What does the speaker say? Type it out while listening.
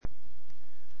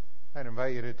I'd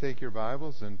invite you to take your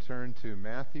Bibles and turn to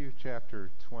Matthew chapter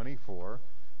 24.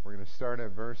 We're going to start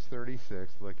at verse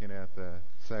 36, looking at the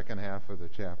second half of the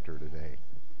chapter today.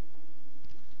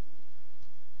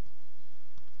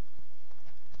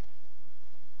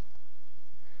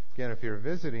 Again, if you're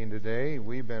visiting today,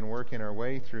 we've been working our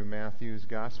way through Matthew's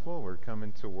Gospel. We're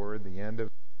coming toward the end of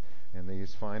it in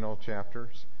these final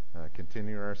chapters,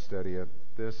 continuing our study of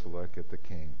this look at the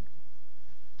King.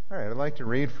 All right, I'd like to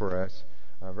read for us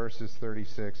verses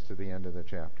 36 to the end of the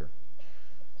chapter.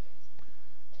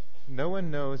 No one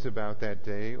knows about that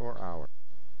day or hour,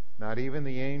 not even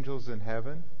the angels in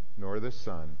heaven, nor the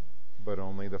Son, but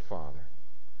only the Father.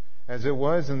 As it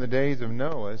was in the days of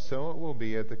Noah, so it will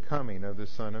be at the coming of the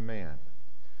Son of Man.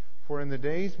 For in the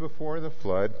days before the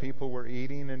flood, people were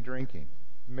eating and drinking,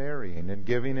 marrying and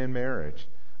giving in marriage,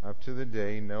 up to the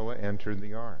day Noah entered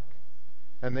the ark.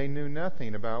 And they knew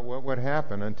nothing about what would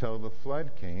happen until the flood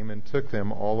came and took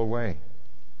them all away.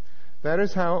 That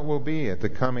is how it will be at the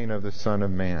coming of the Son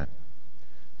of Man.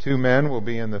 2 men will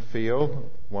be in the field,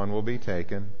 one will be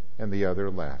taken, and the other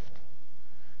left.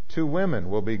 2 women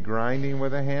will be grinding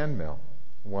with a handmill,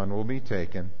 one will be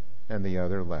taken, and the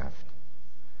other left.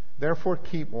 Therefore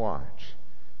keep watch,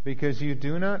 because you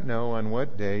do not know on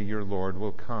what day your Lord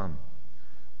will come.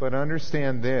 But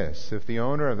understand this, if the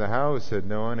owner of the house had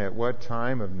known at what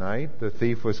time of night the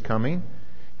thief was coming,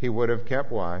 he would have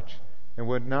kept watch and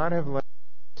would not have let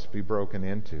the house be broken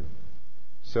into.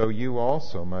 So you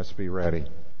also must be ready,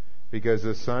 because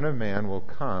the Son of Man will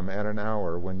come at an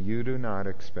hour when you do not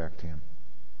expect him.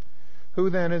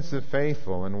 Who then is the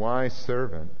faithful and wise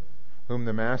servant whom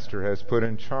the master has put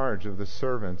in charge of the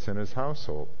servants in his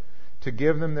household to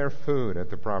give them their food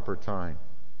at the proper time?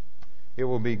 It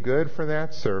will be good for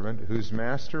that servant whose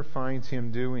master finds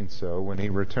him doing so when he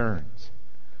returns.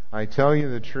 I tell you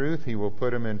the truth, he will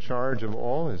put him in charge of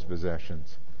all his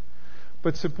possessions.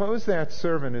 But suppose that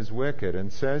servant is wicked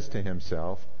and says to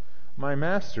himself, my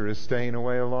master is staying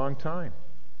away a long time.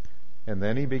 And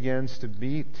then he begins to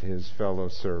beat his fellow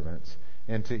servants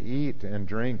and to eat and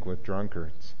drink with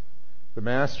drunkards. The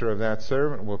master of that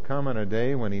servant will come on a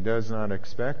day when he does not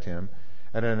expect him,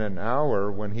 and in an hour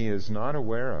when he is not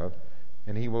aware of,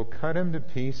 and he will cut him to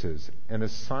pieces and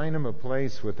assign him a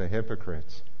place with the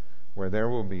hypocrites, where there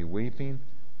will be weeping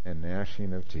and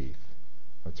gnashing of teeth.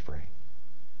 Let's pray.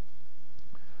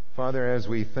 Father, as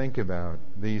we think about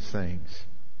these things,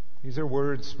 these are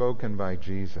words spoken by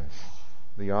Jesus,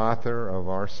 the author of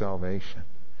our salvation,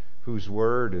 whose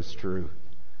word is truth.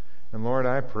 And Lord,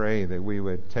 I pray that we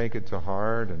would take it to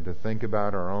heart and to think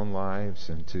about our own lives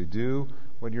and to do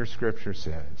what your Scripture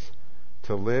says,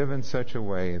 to live in such a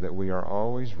way that we are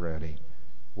always ready,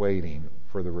 waiting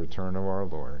for the return of our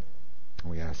Lord.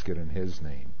 We ask it in His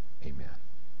name. Amen.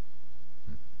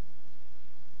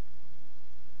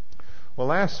 Well,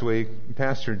 last week,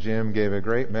 Pastor Jim gave a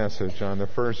great message on the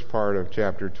first part of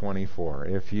chapter 24.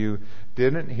 If you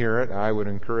didn't hear it, I would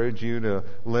encourage you to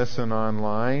listen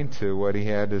online to what he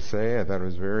had to say. I thought it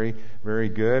was very, very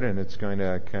good, and it's going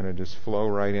to kind of just flow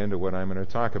right into what I'm going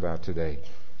to talk about today.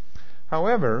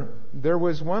 However, there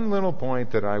was one little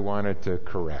point that I wanted to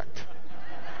correct.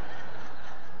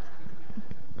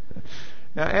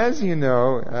 Now, as you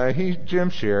know, Jim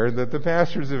shared that the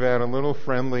pastors have had a little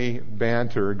friendly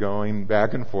banter going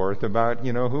back and forth about,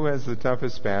 who has the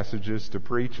toughest passages to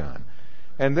preach on.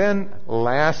 And then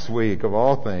last week, of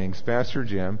all things, Pastor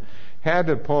Jim had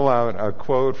to pull out a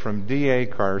quote from D.A.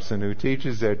 Carson, who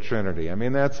teaches at Trinity. I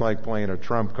mean, that's like playing a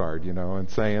trump card, and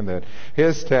saying that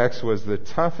his text was the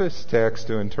toughest text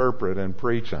to interpret and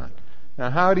preach on. Now,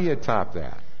 how do you top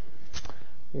that?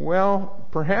 Well,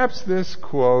 perhaps this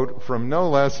quote from no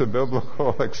less a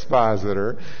biblical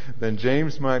expositor than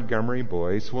James Montgomery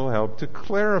Boyce will help to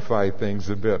clarify things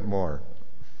a bit more.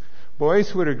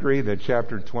 Boyce would agree that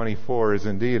chapter 24 is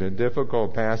indeed a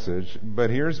difficult passage,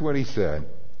 but here's what he said.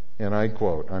 And I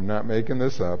quote, I'm not making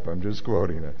this up, I'm just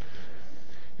quoting it.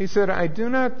 He said, I do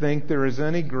not think there is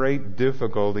any great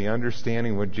difficulty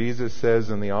understanding what Jesus says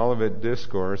in the Olivet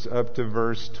Discourse up to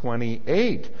verse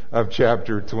 28 of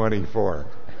chapter 24.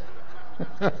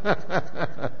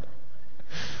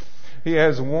 He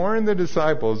has warned the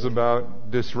disciples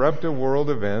about disruptive world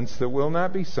events that will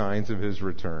not be signs of his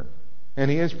return.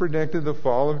 And he has predicted the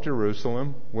fall of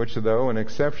Jerusalem, which, though an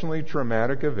exceptionally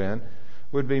traumatic event,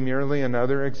 would be merely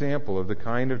another example of the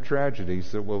kind of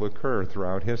tragedies that will occur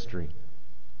throughout history.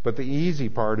 But the easy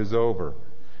part is over.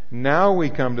 Now we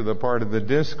come to the part of the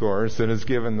discourse that has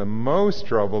given the most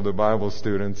trouble to Bible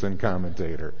students and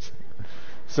commentators.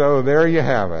 So there you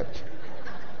have it.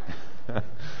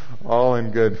 All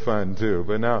in good fun, too.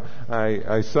 But now,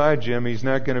 I saw Jim. He's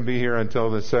not going to be here until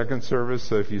the second service,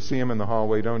 so if you see him in the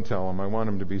hallway, don't tell him. I want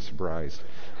him to be surprised.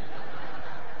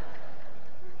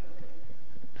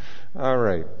 All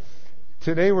right.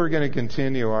 Today we're going to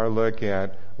continue our look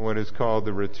at what is called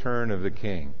the return of the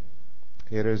King.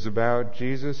 It is about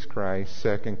Jesus Christ's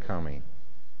second coming.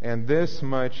 And this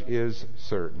much is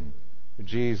certain.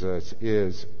 Jesus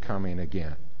is coming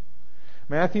again.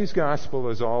 Matthew's gospel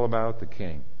is all about the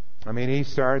King. I mean, he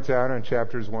starts out in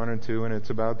chapters 1 and 2, and it's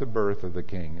about the birth of the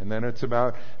King. And then it's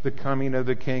about the coming of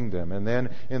the kingdom. And then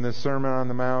in the Sermon on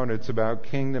the Mount, it's about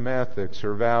kingdom ethics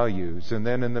or values. And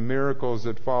then in the miracles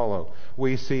that follow,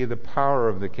 we see the power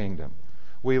of the kingdom.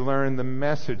 We learn the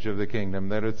message of the kingdom,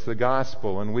 that it's the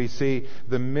gospel. And we see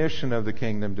the mission of the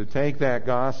kingdom to take that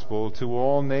gospel to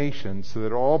all nations so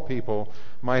that all people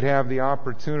might have the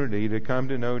opportunity to come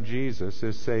to know Jesus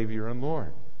as Savior and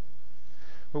Lord.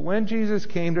 But when Jesus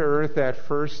came to earth that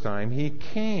first time, he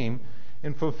came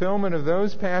in fulfillment of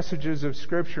those passages of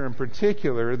Scripture in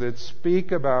particular that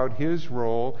speak about his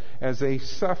role as a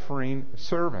suffering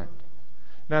servant.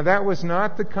 Now, that was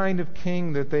not the kind of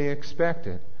king that they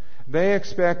expected. They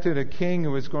expected a king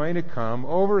who was going to come,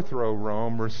 overthrow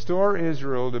Rome, restore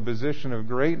Israel to a position of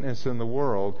greatness in the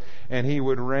world, and he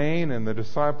would reign and the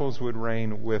disciples would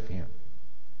reign with him.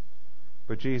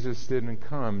 But Jesus didn't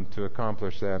come to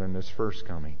accomplish that in his first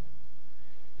coming.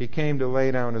 He came to lay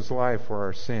down his life for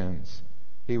our sins.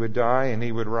 He would die and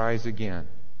he would rise again.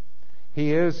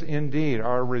 He is indeed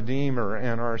our Redeemer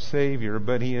and our Savior,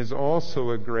 but he is also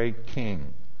a great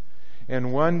King.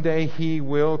 And one day he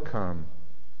will come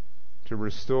to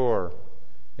restore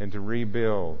and to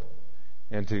rebuild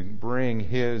and to bring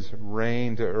his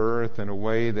reign to earth in a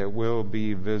way that will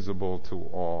be visible to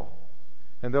all.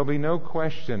 And there'll be no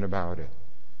question about it,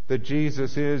 that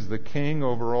Jesus is the King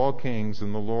over all kings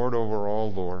and the Lord over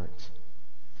all lords.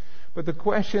 But the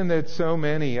question that so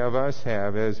many of us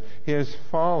have as his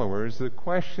followers, the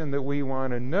question that we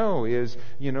want to know is,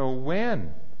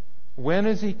 when? When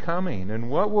is he coming? And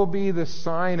what will be the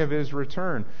sign of his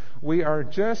return? We are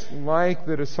just like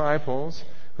the disciples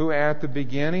who at the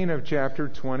beginning of chapter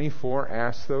 24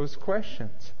 asked those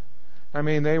questions. I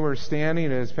mean, they were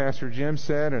standing, as Pastor Jim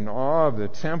said, in awe of the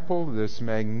temple, this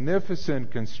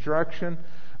magnificent construction,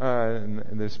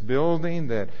 this building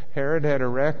that Herod had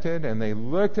erected, and they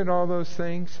looked at all those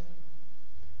things,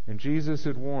 and Jesus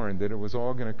had warned that it was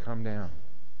all going to come down.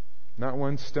 Not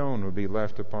one stone would be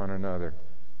left upon another.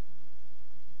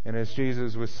 And as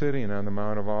Jesus was sitting on the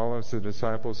Mount of Olives, the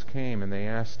disciples came and they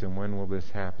asked him, when will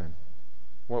this happen?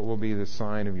 What will be the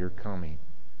sign of your coming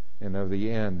and of the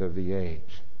end of the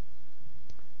age?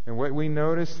 And what we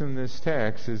notice in this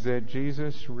text is that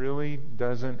Jesus really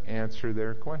doesn't answer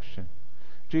their question.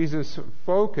 Jesus'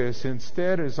 focus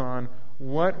instead is on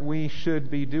what we should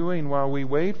be doing while we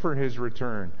wait for his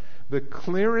return. The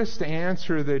clearest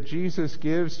answer that Jesus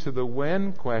gives to the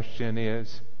when question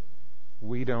is,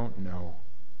 we don't know.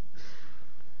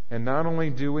 And not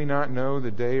only do we not know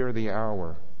the day or the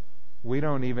hour, we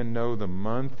don't even know the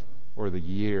month or the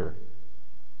year.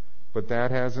 But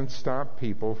that hasn't stopped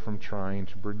people from trying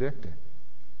to predict it.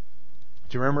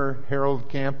 Do you remember Harold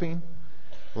Camping?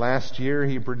 Last year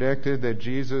he predicted that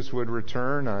Jesus would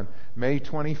return on May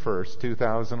 21st,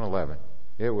 2011.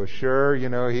 It was sure,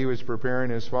 he was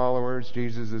preparing his followers.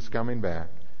 Jesus is coming back.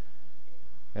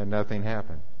 And nothing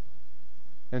happened.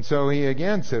 And so he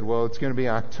again said, well, it's going to be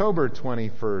October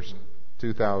 21st,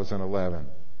 2011.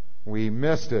 We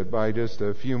missed it by just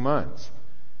a few months.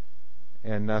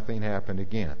 And nothing happened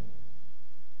again.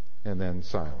 And then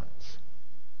silence.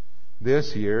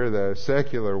 This year, the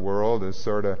secular world has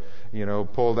sort of,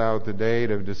 pulled out the date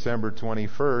of December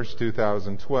 21st,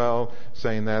 2012,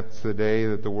 saying that's the day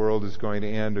that the world is going to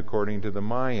end according to the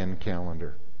Mayan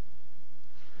calendar.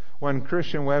 One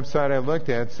Christian website I looked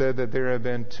at said that there have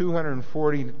been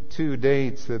 242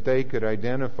 dates that they could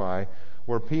identify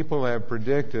where people have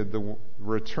predicted the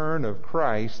return of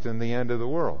Christ and the end of the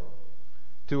world.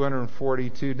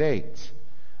 242 dates.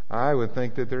 I would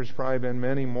think that there's probably been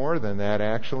many more than that.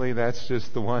 Actually, that's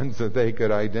just the ones that they could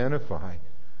identify.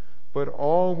 But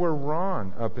all were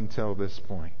wrong up until this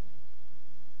point.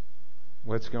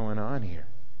 What's going on here?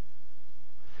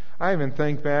 I even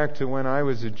think back to when I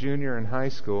was a junior in high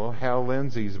school. Hal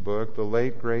Lindsey's book, The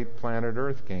Late Great Planet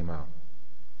Earth, came out.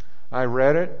 I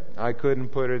read it. I couldn't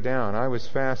put it down. I was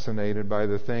fascinated by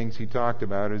the things he talked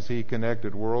about as he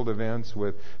connected world events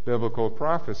with biblical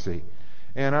prophecy.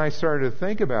 And I started to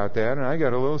think about that, and I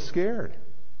got a little scared.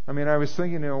 I mean, I was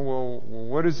thinking, well,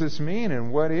 what does this mean?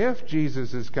 And what if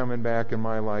Jesus is coming back in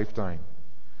my lifetime?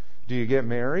 Do you get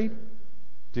married?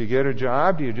 Do you get a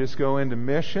job? Do you just go into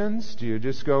missions? Do you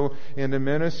just go into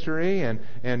ministry and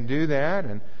do that?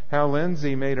 And Hal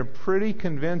Lindsey made a pretty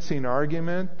convincing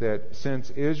argument that since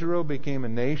Israel became a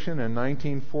nation in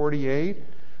 1948,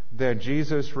 that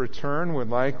Jesus' return would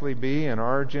likely be in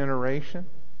our generation.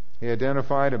 He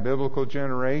identified a biblical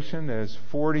generation as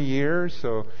 40 years,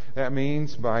 so that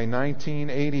means by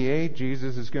 1988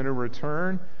 Jesus is going to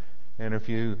return. And if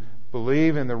you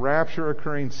believe in the rapture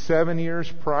occurring 7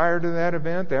 years prior to that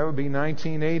event, that would be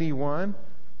 1981.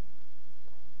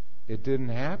 It didn't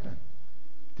happen.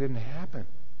 It didn't happen.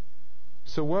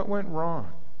 So what went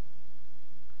wrong?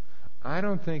 I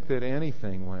don't think that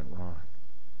anything went wrong.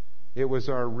 It was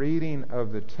our reading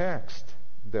of the text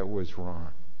that was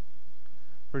wrong.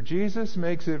 For Jesus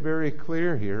makes it very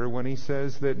clear here when he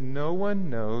says that no one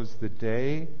knows the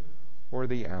day or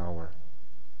the hour,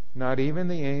 not even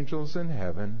the angels in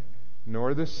heaven,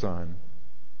 nor the Son,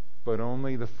 but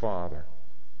only the Father.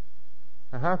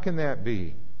 Now, how can that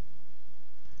be?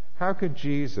 How could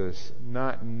Jesus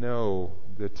not know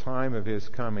the time of his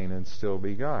coming and still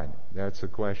be God? That's a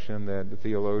question that the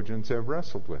theologians have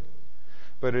wrestled with.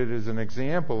 But it is an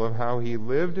example of how he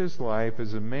lived his life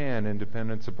as a man in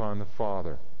dependence upon the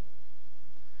Father.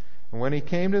 And when he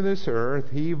came to this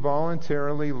earth, he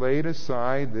voluntarily laid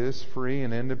aside this free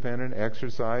and independent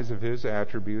exercise of his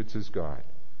attributes as God.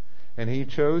 And he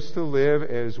chose to live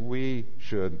as we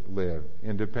should live,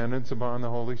 in dependence upon the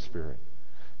Holy Spirit.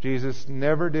 Jesus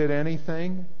never did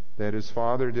anything that his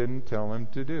Father didn't tell him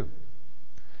to do.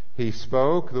 He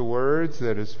spoke the words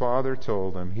that his Father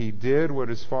told him. He did what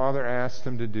his Father asked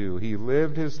him to do. He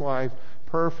lived his life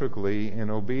perfectly in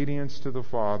obedience to the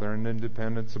Father and in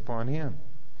dependence upon him.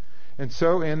 And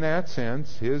so in that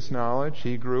sense, his knowledge,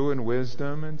 he grew in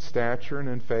wisdom and stature and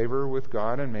in favor with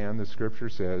God and man, the Scripture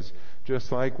says,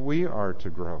 just like we are to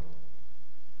grow.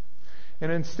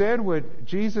 And instead, what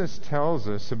Jesus tells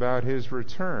us about his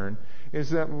return is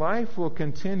that life will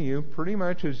continue pretty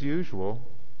much as usual,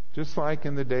 just like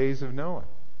in the days of Noah.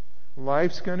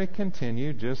 Life's going to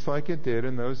continue just like it did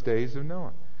in those days of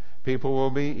Noah. People will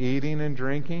be eating and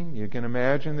drinking. You can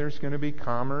imagine there's going to be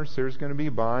commerce. There's going to be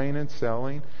buying and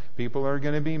selling. People are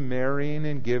going to be marrying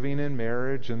and giving in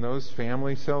marriage, and those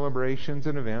family celebrations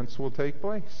and events will take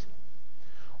place.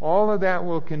 All of that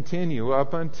will continue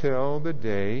up until the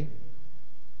day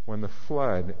when the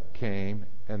flood came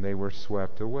and they were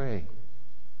swept away.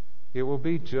 It will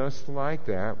be just like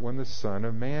that when the Son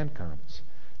of Man comes.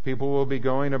 People will be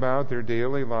going about their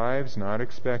daily lives, not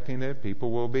expecting it.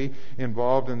 People will be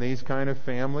involved in these kind of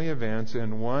family events,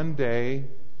 and one day,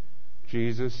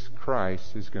 Jesus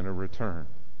Christ is going to return.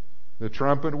 The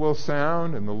trumpet will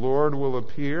sound, and the Lord will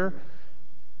appear,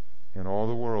 and all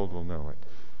the world will know it.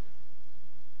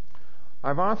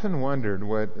 I've often wondered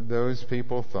what those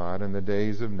people thought in the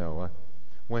days of Noah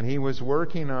when he was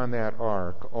working on that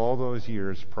ark all those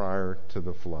years prior to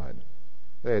the flood.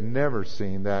 They had never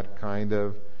seen that kind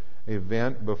of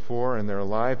event before in their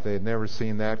life. They had never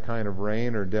seen that kind of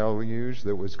rain or deluge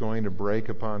that was going to break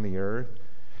upon the earth.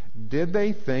 Did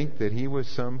they think that he was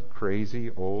some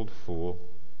crazy old fool?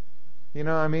 You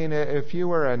know, I mean, if you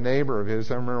were a neighbor of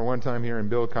his, I remember one time hearing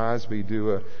Bill Cosby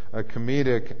do a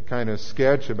comedic kind of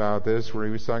sketch about this where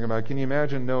he was talking about, can you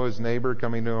imagine Noah's neighbor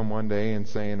coming to him one day and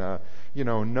saying,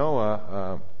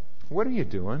 Noah, what are you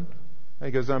doing? And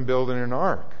he goes, I'm building an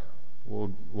ark.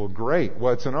 Well, great.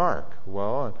 What's an ark?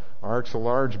 Well, an ark's a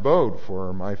large boat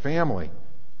for my family.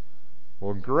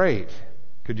 Well, great.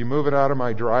 Could you move it out of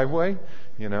my driveway?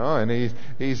 And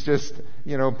he's just,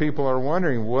 people are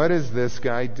wondering, what is this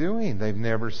guy doing? They've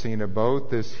never seen a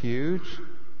boat this huge.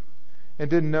 And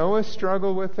did Noah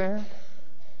struggle with that?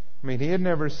 I mean, he had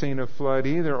never seen a flood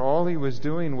either. All he was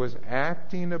doing was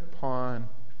acting upon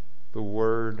the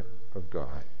Word of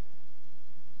God.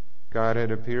 God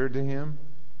had appeared to him.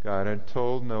 God had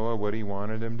told Noah what he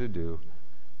wanted him to do.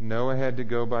 Noah had to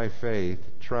go by faith,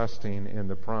 trusting in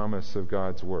the promise of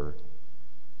God's Word.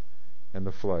 And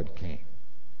the flood came.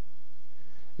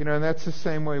 And that's the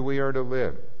same way we are to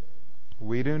live.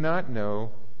 We do not know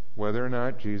whether or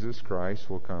not Jesus Christ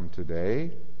will come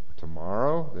today,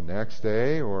 tomorrow, the next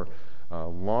day, or a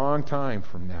long time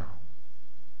from now.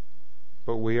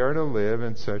 But we are to live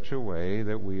in such a way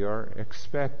that we are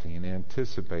expecting,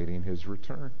 anticipating His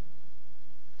return.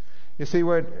 You see,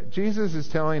 what Jesus is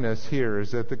telling us here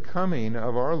is that the coming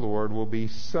of our Lord will be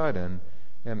sudden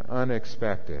and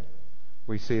unexpected.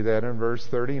 We see that in verse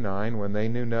 39, when they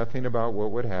knew nothing about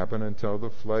what would happen until the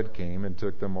flood came and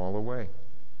took them all away.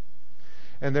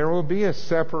 And there will be a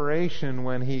separation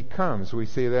when He comes. We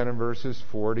see that in verses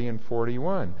 40 and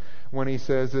 41, when He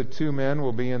says that 2 men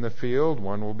will be in the field,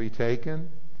 one will be taken,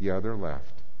 the other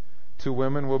left. 2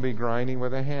 women will be grinding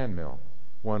with a handmill.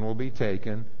 One will be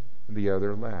taken, the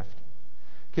other left.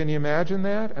 Can you imagine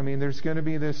that? I mean, there's going to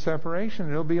be this separation.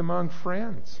 It'll be among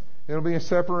friends. It'll be a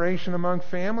separation among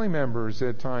family members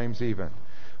at times even,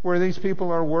 where these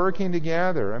people are working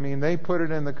together. I mean, they put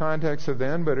it in the context of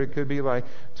then, but it could be like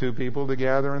 2 people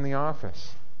together in the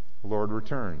office. The Lord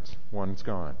returns. One's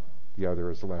gone. The other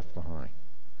is left behind.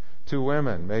 2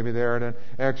 women, maybe they're at an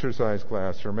exercise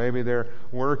class, or maybe they're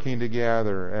working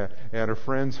together at a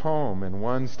friend's home, and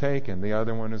one's taken, the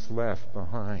other one is left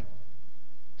behind.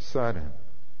 Sudden,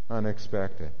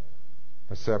 unexpected,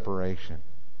 a separation.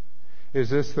 Is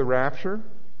this the rapture?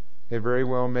 It very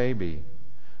well may be.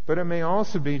 But it may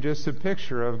also be just a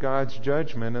picture of God's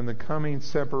judgment and the coming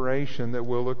separation that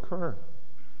will occur.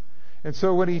 And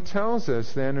so what he tells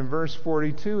us then in verse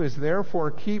 42 is, therefore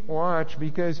keep watch,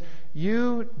 because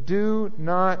you do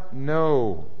not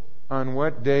know on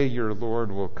what day your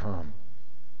Lord will come.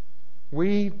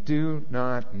 We do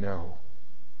not know.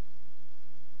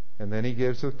 And then he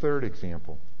gives a third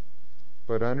example.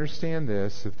 But understand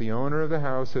this, if the owner of the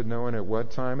house had known at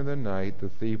what time of the night the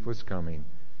thief was coming,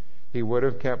 he would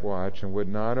have kept watch and would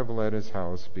not have let his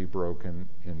house be broken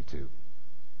into.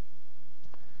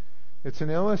 It's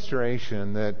an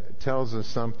illustration that tells us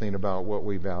something about what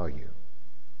we value.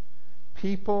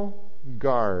 People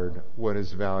guard what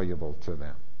is valuable to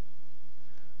them.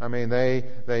 I mean,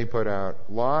 they put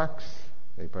out locks,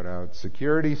 they put out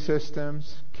security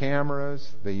systems,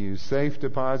 cameras, they use safe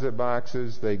deposit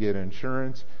boxes, they get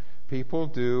insurance. People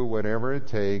do whatever it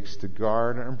takes to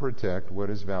guard and protect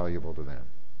what is valuable to them.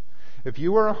 If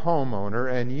you were a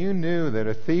homeowner and you knew that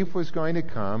a thief was going to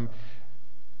come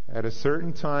at a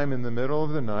certain time in the middle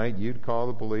of the night, you'd call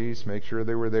the police, make sure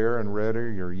they were there and ready,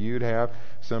 or you'd have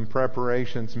some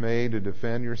preparations made to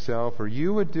defend yourself, or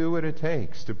you would do what it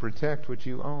takes to protect what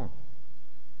you own.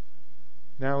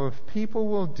 Now, if people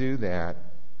will do that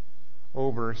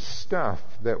over stuff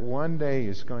that one day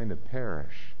is going to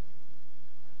perish,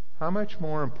 how much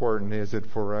more important is it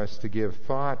for us to give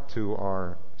thought to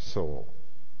our soul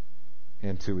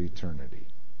and to eternity?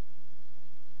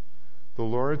 The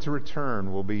Lord's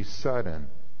return will be sudden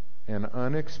and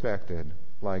unexpected,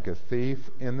 like a thief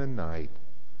in the night.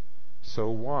 So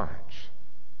watch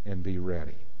and be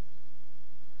ready.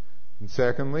 And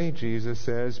secondly, Jesus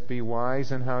says, be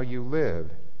wise in how you live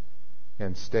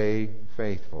and stay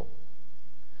faithful.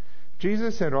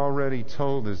 Jesus had already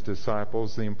told his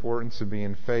disciples the importance of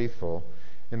being faithful.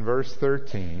 In verse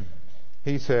 13,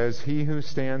 he says, he who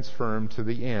stands firm to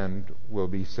the end will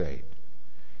be saved.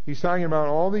 He's talking about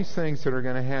all these things that are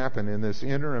going to happen in this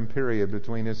interim period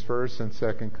between his first and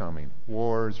second coming.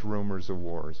 Wars, rumors of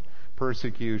wars,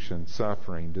 persecution,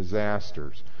 suffering,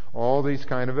 disasters, all these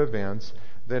kind of events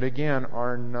that, again,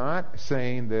 are not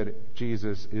saying that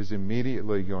Jesus is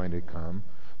immediately going to come,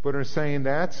 but are saying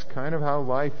that's kind of how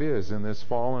life is in this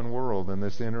fallen world, in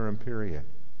this interim period.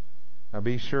 Now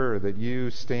be sure that you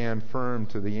stand firm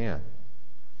to the end.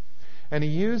 And he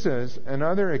uses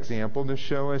another example to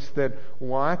show us that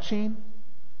watching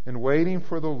and waiting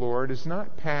for the Lord is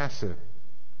not passive.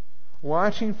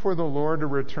 Watching for the Lord to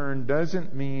return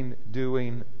doesn't mean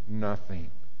doing nothing.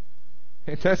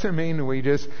 It doesn't mean we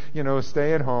just,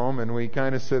 stay at home and we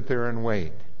kind of sit there and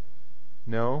wait.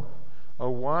 No, a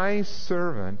wise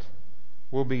servant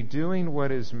will be doing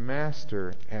what his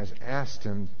master has asked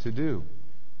him to do.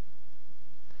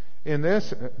 In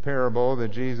this parable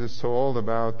that Jesus told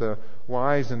about the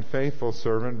wise and faithful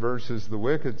servant versus the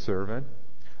wicked servant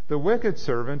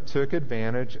took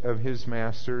advantage of his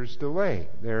master's delay.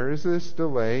 There is this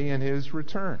delay in his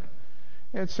return.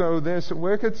 And so this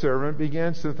wicked servant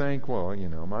begins to think, well,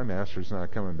 my master's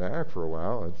not coming back for a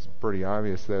while. It's pretty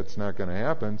obvious that's not going to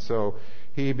happen. So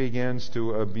he begins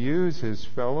to abuse his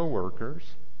fellow workers,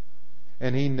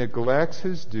 and he neglects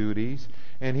his duties,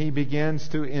 and he begins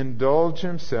to indulge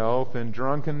himself in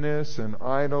drunkenness and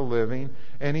idle living,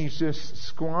 and he's just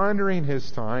squandering his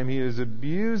time. He is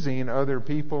abusing other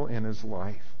people in his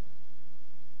life.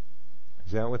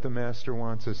 Is that what the Master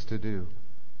wants us to do?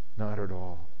 Not at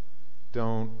all.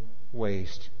 Don't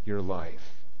waste your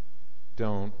life.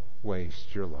 Don't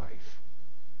waste your life.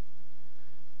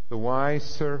 The wise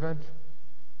servant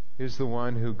is the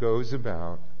one who goes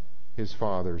about his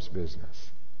Father's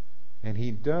business, and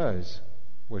he does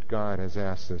what God has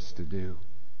asked us to do.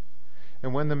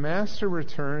 And when the Master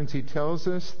returns, he tells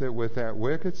us that with that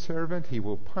wicked servant, he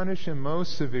will punish him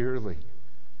most severely,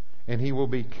 and he will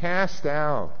be cast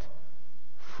out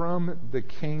from the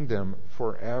kingdom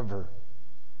forever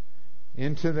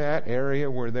into that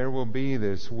area where there will be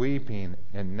this weeping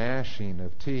and gnashing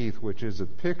of teeth, which is a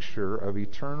picture of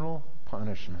eternal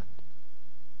punishment.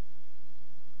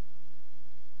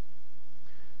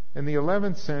 In the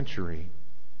 11th century,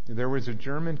 there was a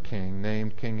German king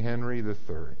named King Henry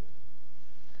III.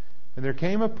 And there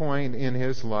came a point in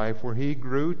his life where he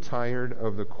grew tired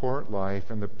of the court life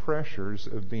and the pressures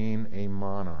of being a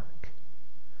monarch.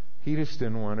 He just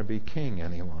didn't want to be king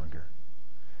any longer.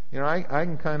 I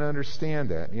can kind of understand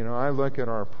that. I look at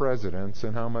our presidents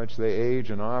and how much they age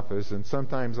in office, and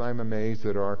sometimes I'm amazed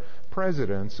that our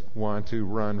presidents want to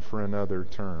run for another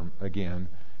term again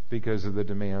because of the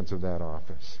demands of that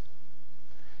office.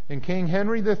 And King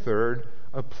Henry III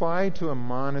applied to a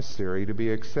monastery to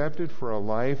be accepted for a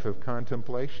life of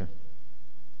contemplation.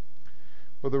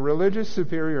 Well, the religious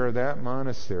superior of that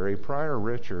monastery, Prior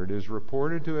Richard, is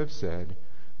reported to have said,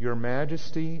 "Your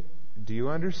Majesty, do you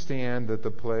understand that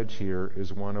the pledge here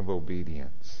is one of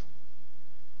obedience?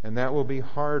 And that will be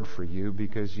hard for you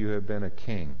because you have been a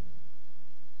king."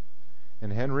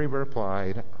 And Henry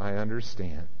replied, "I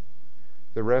understand.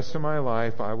 The rest of my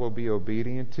life I will be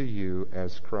obedient to you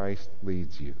as Christ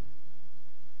leads you."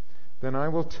 "Then I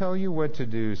will tell you what to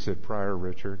do," said Prior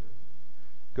Richard.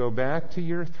 "Go back to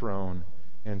your throne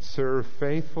and serve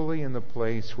faithfully in the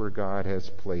place where God has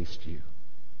placed you."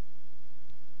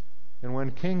 And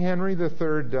when King Henry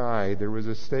III died, there was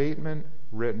a statement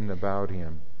written about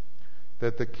him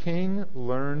that the king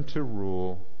learned to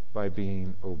rule by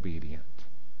being obedient.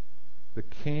 The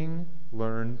king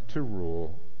learned to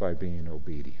rule by being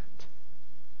obedient.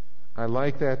 I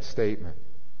like that statement.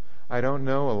 I don't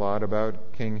know a lot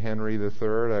about King Henry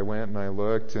III. I went and I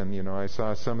looked, and I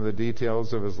saw some of the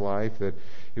details of his life, that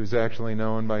he was actually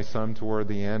known by some toward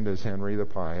the end as Henry the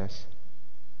Pious.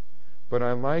 But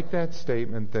I like that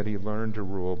statement that he learned to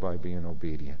rule by being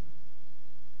obedient.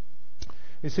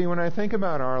 You see, when I think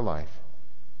about our life,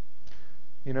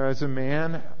 as a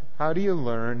man, how do you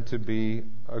learn to be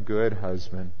a good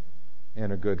husband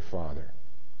and a good father?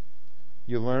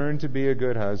 You learn to be a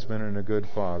good husband and a good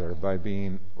father by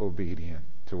being obedient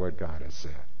to what God has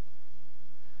said.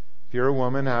 If you're a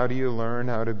woman, how do you learn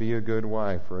how to be a good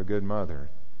wife or a good mother?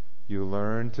 You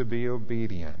learn to be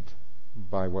obedient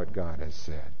by what God has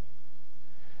said.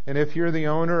 And if you're the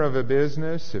owner of a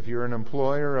business, if you're an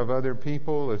employer of other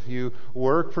people, if you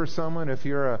work for someone, if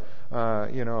you're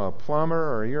a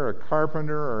plumber, or you're a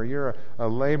carpenter, or you're a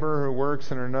laborer who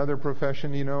works in another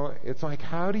profession, it's like,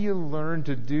 how do you learn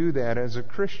to do that as a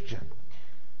Christian?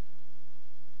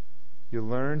 You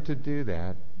learn to do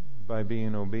that by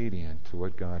being obedient to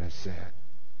what God has said.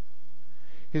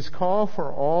 His call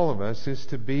for all of us is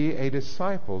to be a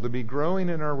disciple, to be growing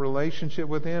in our relationship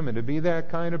with Him, and to be that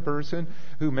kind of person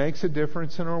who makes a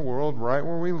difference in our world right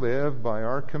where we live by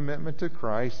our commitment to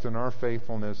Christ and our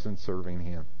faithfulness in serving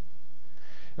Him.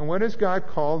 And what has God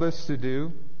called us to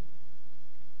do?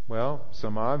 Well,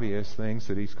 some obvious things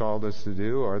that He's called us to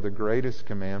do are the greatest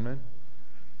commandment,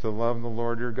 to love the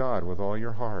Lord your God with all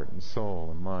your heart and soul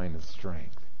and mind and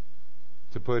strength,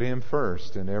 to put Him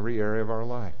first in every area of our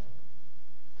life.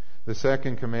 The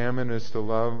second commandment is to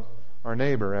love our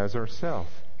neighbor as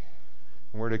ourselves.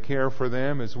 We're to care for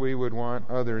them as we would want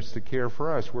others to care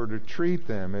for us. We're to treat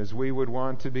them as we would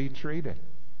want to be treated.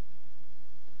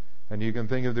 And you can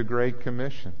think of the Great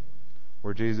Commission,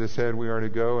 where Jesus said we are to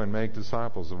go and make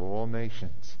disciples of all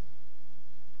nations.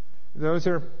 Those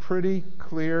are pretty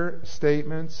clear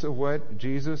statements of what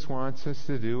Jesus wants us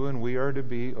to do, and we are to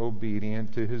be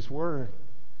obedient to His Word.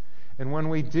 And when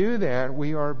we do that,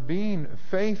 we are being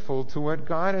faithful to what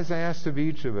God has asked of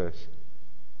each of us.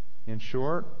 In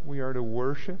short, we are to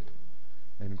worship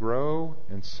and grow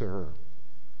and serve.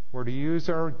 We're to use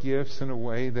our gifts in a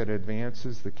way that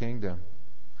advances the kingdom.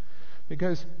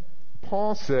 Because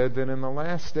Paul said that in the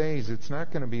last days, it's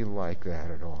not going to be like that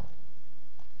at all.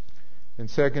 In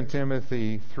 2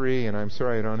 Timothy 3, and I'm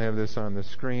sorry I don't have this on the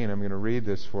screen, I'm going to read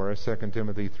this for us, 2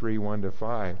 Timothy 3,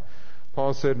 1-5.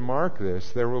 Paul said, "Mark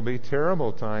this, there will be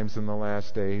terrible times in the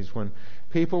last days when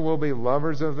people will be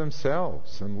lovers of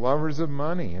themselves and lovers of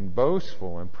money and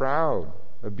boastful and proud,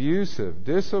 abusive,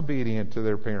 disobedient to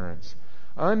their parents,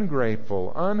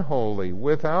 ungrateful, unholy,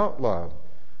 without love,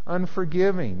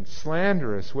 unforgiving,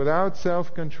 slanderous, without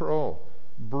self-control,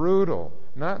 brutal,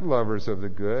 not lovers of the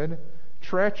good,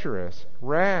 treacherous,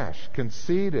 rash,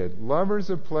 conceited, lovers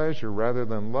of pleasure rather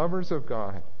than lovers of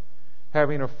God,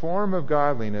 having a form of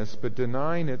godliness but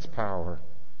denying its power,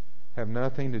 have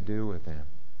nothing to do with them."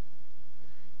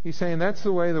 He's saying that's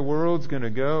the way the world's going to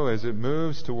go as it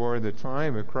moves toward the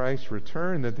time of Christ's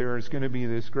return, that there is going to be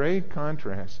this great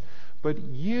contrast. But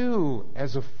you,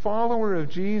 as a follower of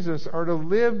Jesus, are to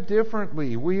live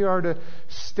differently. We are to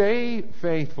stay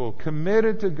faithful,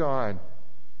 committed to God,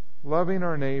 loving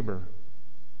our neighbor,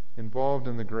 involved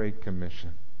in the Great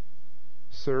Commission,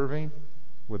 serving,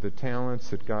 with the talents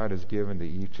that God has given to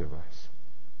each of us.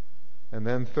 And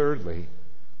then thirdly,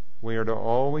 we are to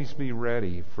always be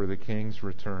ready for the King's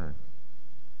return.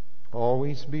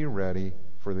 Always be ready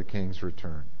for the King's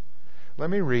return. Let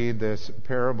me read this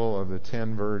parable of the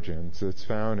 10 virgins that's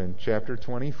found in chapter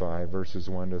 25, verses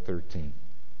 1 to 13.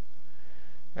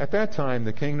 At that time,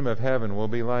 the kingdom of heaven will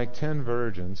be like 10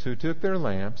 virgins who took their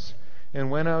lamps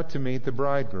and went out to meet the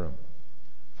bridegroom.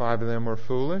 5 of them were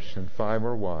foolish and 5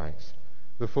 were wise.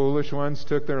 The foolish ones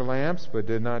took their lamps but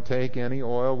did not take any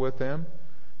oil with them.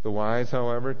 The wise,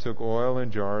 however, took oil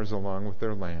in jars along with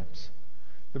their lamps.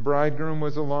 The bridegroom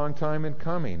was a long time in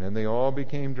coming, and they all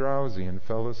became drowsy and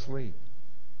fell asleep.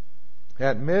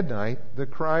 At midnight, the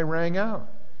cry rang out,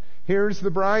 "Here's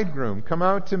the bridegroom, come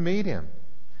out to meet him."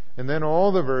 And then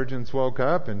all the virgins woke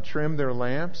up and trimmed their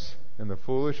lamps. And the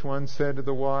foolish ones said to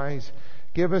the wise,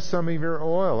 "Give us some of your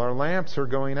oil, our lamps are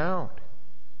going out."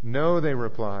 "No," they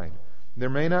replied, "there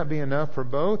may not be enough for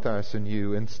both us and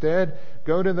you. Instead,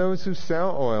 go to those who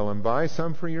sell oil and buy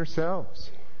some for yourselves."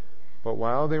 But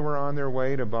while they were on their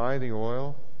way to buy the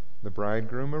oil, the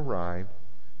bridegroom arrived.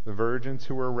 The virgins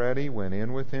who were ready went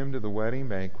in with him to the wedding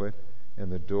banquet,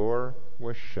 and the door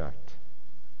was shut.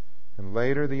 And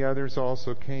later the others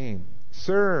also came.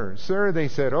 "Sir, sir," they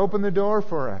said, "open the door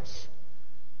for us."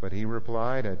 But he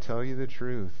replied, "I tell you the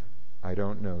truth, I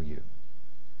don't know you.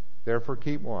 Therefore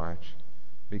keep watch,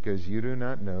 because you do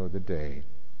not know the day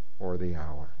or the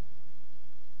hour."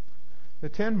 The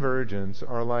 10 virgins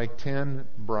are like 10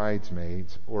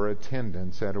 bridesmaids or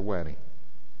attendants at a wedding,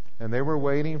 and they were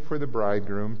waiting for the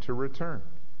bridegroom to return.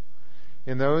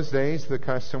 In those days, the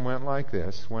custom went like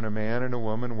this. When a man and a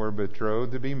woman were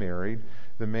betrothed to be married,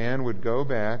 the man would go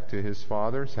back to his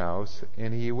father's house,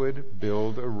 and he would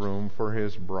build a room for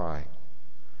his bride.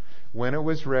 When it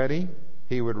was ready,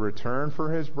 he would return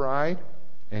for his bride,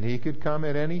 and he could come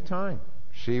at any time.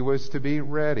 She was to be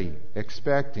ready,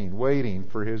 expecting, waiting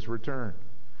for his return.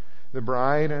 The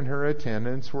bride and her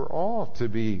attendants were all to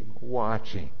be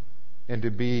watching and to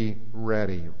be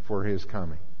ready for his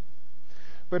coming.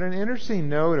 But an interesting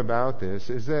note about this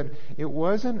is that it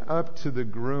wasn't up to the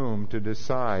groom to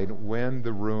decide when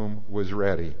the room was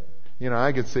ready.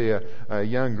 I could see a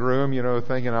young groom,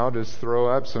 thinking, "I'll just throw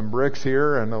up some bricks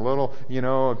here and a little,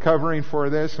 covering for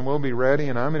this, and we'll be ready,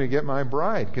 and I'm going to get my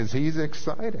bride," because he's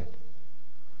excited.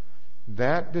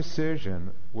 That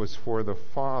decision was for the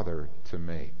Father to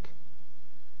make.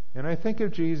 And I think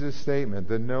of Jesus' statement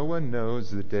that no one knows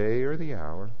the day or the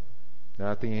hour,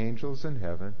 not the angels in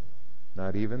heaven,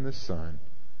 not even the Son,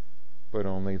 but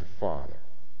only the Father.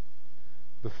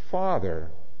 The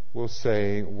Father will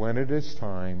say when it is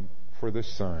time for the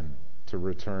Son to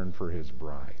return for his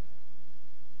bride.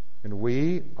 And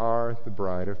we are the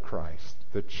bride of Christ.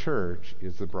 The church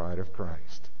is the bride of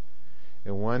Christ.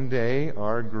 And one day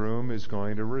our groom is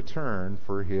going to return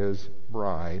for his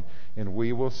bride, and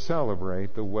we will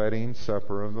celebrate the wedding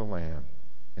supper of the Lamb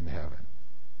in heaven.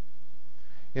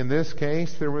 In this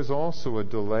case, there was also a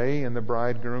delay in the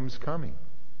bridegroom's coming.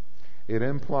 It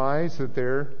implies that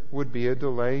there would be a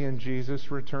delay in Jesus'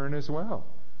 return as well.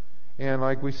 And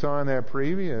like we saw in that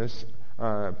previous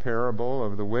parable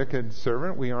of the wicked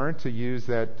servant, we aren't to use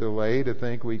that delay to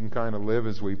think we can kind of live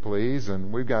as we please,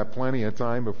 and we've got plenty of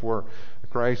time before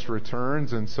Christ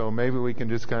returns, and so maybe we can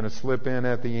just kind of slip in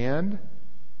at the end.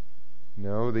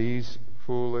 No, these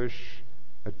foolish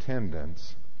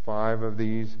attendants, 5 of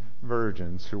these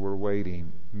virgins who were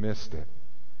waiting, missed it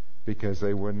because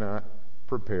they would not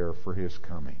prepare for his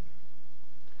coming.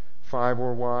 5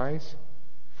 were wise,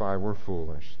 5 were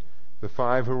foolish. The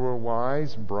 5 who were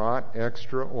wise brought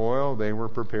extra oil. They were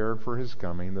prepared for his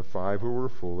coming. The 5 who were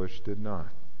foolish did not.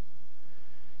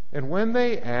 And when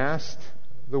they asked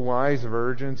the wise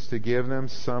virgins to give them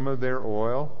some of their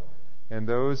oil, and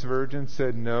those virgins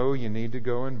said, "No, you need to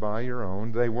go and buy your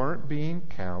own," they weren't being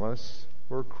callous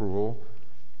or cruel.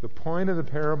 The point of the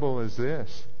parable is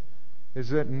this, is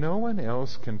that no one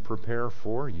else can prepare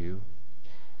for you.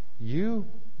 You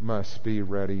must be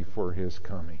ready for his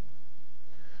coming.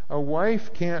 A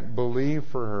wife can't believe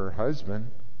for her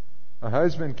husband. A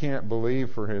husband can't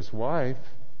believe for his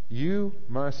wife. You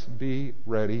must be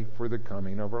ready for the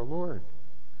coming of our Lord.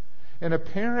 And a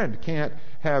parent can't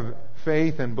have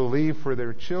faith and believe for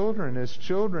their children. As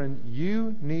children,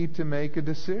 you need to make a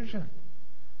decision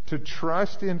to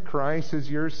trust in Christ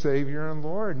as your Savior and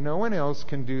Lord. No one else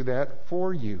can do that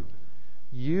for you.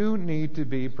 You need to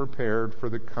be prepared for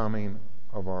the coming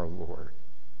of our Lord.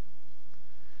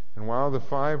 And while the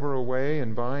 5 were away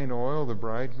and buying oil, the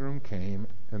bridegroom came,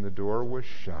 and the door was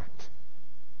shut.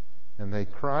 And they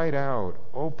cried out,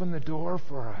 "Open the door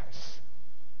for us."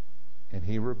 And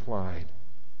he replied,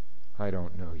 I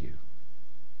don't know you.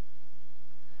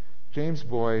 James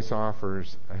Boyce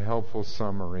offers a helpful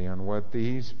summary on what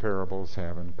these parables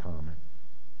have in common.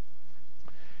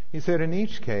 He said, in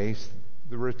each case,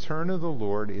 the return of the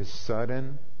Lord is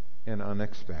sudden and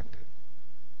unexpected.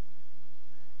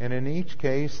 And in each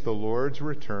case, the Lord's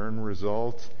return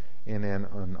results in an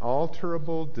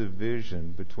unalterable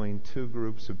division between two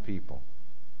groups of people.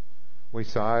 We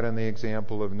saw it in the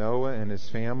example of Noah and his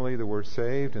family that were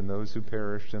saved and those who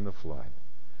perished in the flood.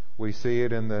 We see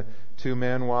it in the two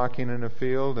men walking in a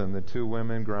field and the two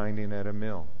women grinding at a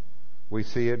mill. We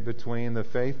see it between the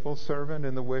faithful servant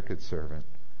and the wicked servant.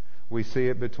 We see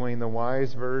it between the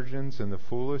wise virgins and the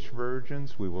foolish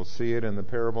virgins. We will see it in the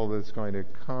parable that's going to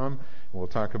come, we'll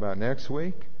talk about next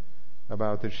week,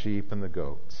 about the sheep and the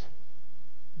goats.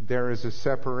 There is a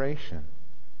separation,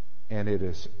 and it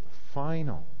is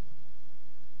final.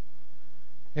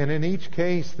 And in each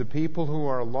case, the people who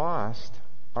are lost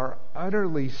are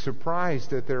utterly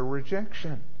surprised at their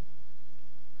rejection.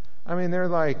 I mean, they're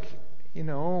like,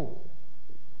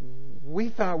 we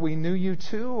thought we knew you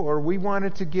too, or we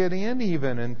wanted to get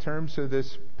in terms of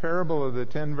this parable of the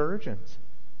 10 virgins.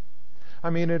 I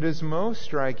mean, it is most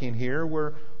striking here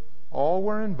where all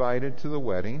were invited to the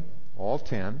wedding, all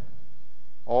 10.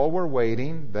 All were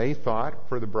waiting, they thought,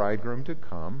 for the bridegroom to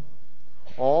come.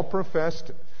 All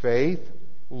professed faith.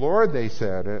 Lord, they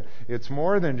said. It's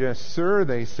more than just sir,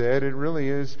 they said. It really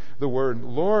is the word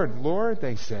Lord, Lord,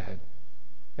 they said.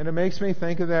 And it makes me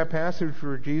think of that passage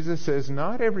where Jesus says,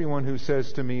 not everyone who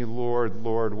says to me, Lord,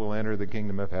 Lord, will enter the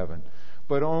kingdom of heaven,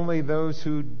 but only those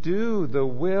who do the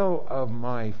will of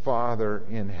my Father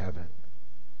in heaven.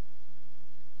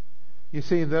 You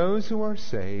see, those who are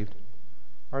saved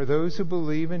are those who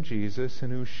believe in Jesus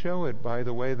and who show it by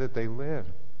the way that they live.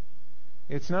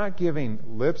 It's not giving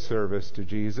lip service to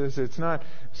Jesus. It's not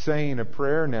saying a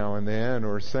prayer now and then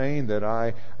or saying that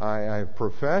I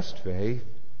professed faith.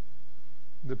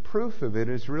 The proof of it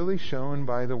is really shown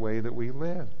by the way that we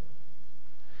live.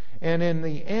 And in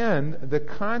the end, the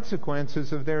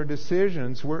consequences of their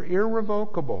decisions were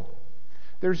irrevocable.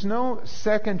 There's no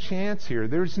second chance here.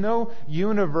 There's no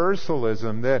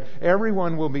universalism that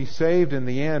everyone will be saved in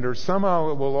the end or somehow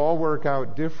it will all work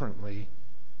out differently.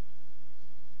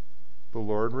 The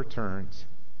Lord returns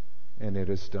and it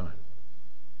is done.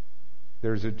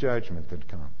 There's a judgment that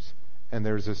comes, and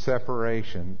there's a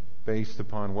separation based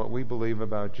upon what we believe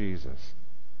about Jesus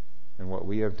and what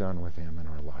we have done with Him in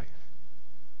our life.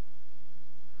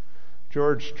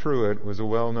 George Truett was a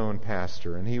well-known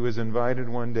pastor, and he was invited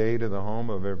one day to the home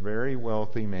of a very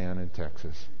wealthy man in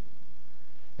Texas.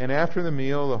 And after the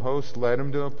meal, the host led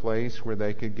him to a place where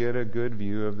they could get a good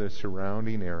view of the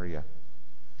surrounding area.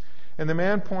 And the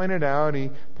man pointed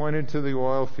to the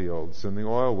oil fields and the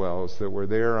oil wells that were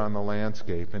there on the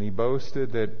landscape, and he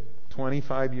boasted that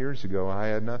 25 years ago I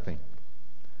had nothing.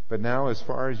 But now, as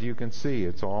far as you can see,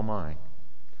 it's all mine.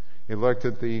 He looked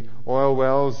at the oil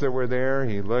wells that were there.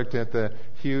 He looked at the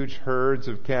huge herds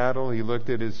of cattle. He looked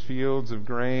at his fields of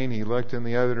grain. He looked in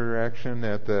the other direction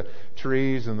at the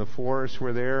trees and the forests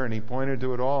were there, and he pointed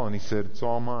to it all, and he said, it's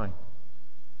all mine.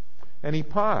 And he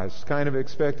paused, kind of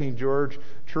expecting George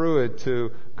Truett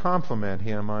to compliment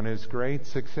him on his great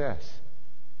success.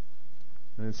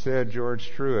 And instead, George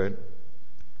Truett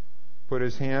put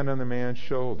his hand on the man's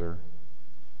shoulder,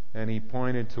 and he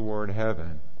pointed toward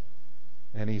heaven.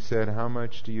 And he said, how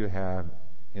much do you have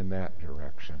in that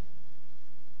direction?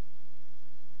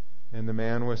 And the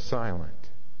man was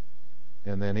silent.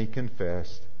 And then he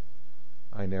confessed,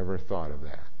 I never thought of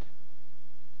that.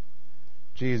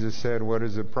 Jesus said, what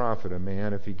does it profit a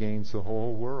man if he gains the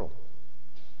whole world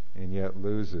and yet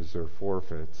loses or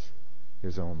forfeits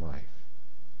his own life,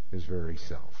 his very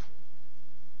self?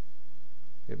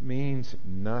 It means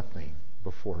nothing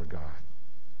before God.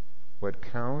 What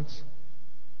counts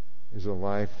is a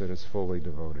life that is fully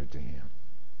devoted to Him.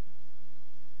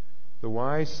 The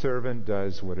wise servant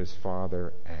does what his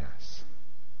father asks.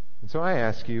 And so I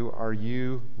ask you, are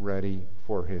you ready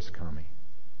for His coming?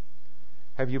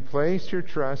 Have you placed your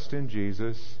trust in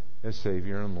Jesus as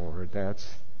Savior and Lord? That's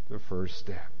the first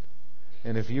step.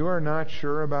 And if you are not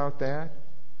sure about that,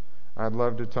 I'd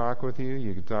love to talk with you.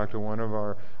 You can talk to one of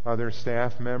our other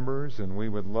staff members, and we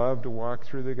would love to walk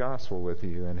through the gospel with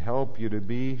you and help you to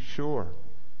be sure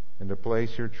and to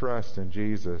place your trust in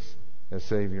Jesus as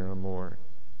Savior and Lord.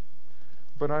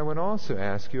 But I would also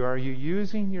ask you, are you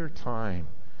using your time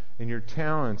and your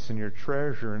talents and your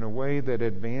treasure in a way that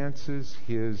advances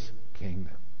His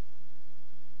kingdom?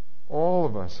 All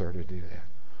of us are to do that.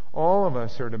 All of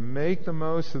us are to make the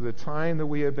most of the time that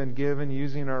we have been given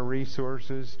using our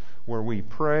resources, where we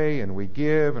pray and we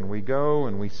give and we go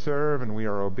and we serve and we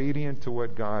are obedient to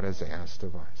what God has asked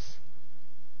of us.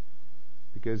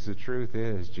 Because the truth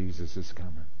is, Jesus is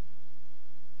coming.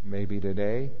 Maybe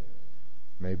today,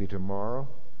 maybe tomorrow,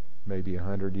 maybe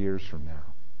 100 years from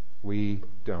now. We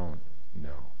don't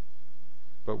know.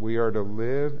 But we are to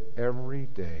live every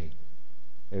day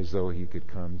as though He could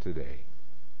come today.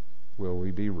 Will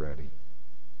we be ready?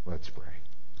 Let's pray.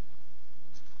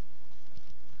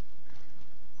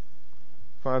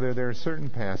 Father, there are certain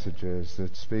passages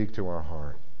that speak to our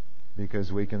heart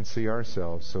because we can see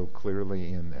ourselves so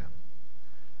clearly in them.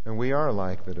 And we are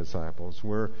like the disciples.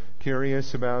 We're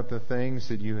curious about the things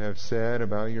that you have said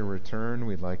about your return.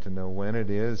 We'd like to know when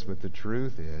it is, but the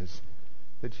truth is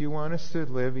that you want us to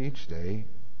live each day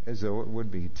as though it would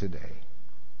be today,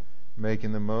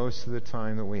 making the most of the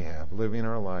time that we have, living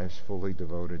our lives fully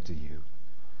devoted to you.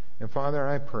 And Father,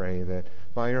 I pray that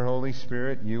by your Holy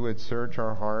Spirit you would search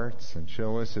our hearts and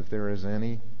show us if there is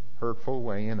any hurtful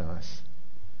way in us,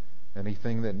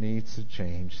 anything that needs to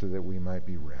change so that we might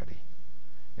be ready.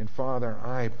 And Father,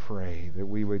 I pray that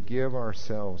we would give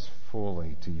ourselves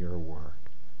fully to your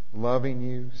work, loving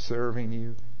you, serving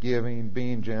you, giving,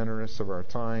 being generous of our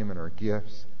time and our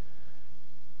gifts,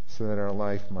 so that our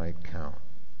life might count.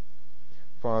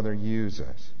 Father, use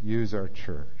us. Use our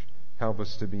church. Help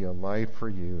us to be a light for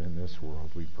you in this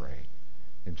world, we pray.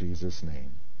 In Jesus'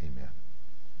 name, amen.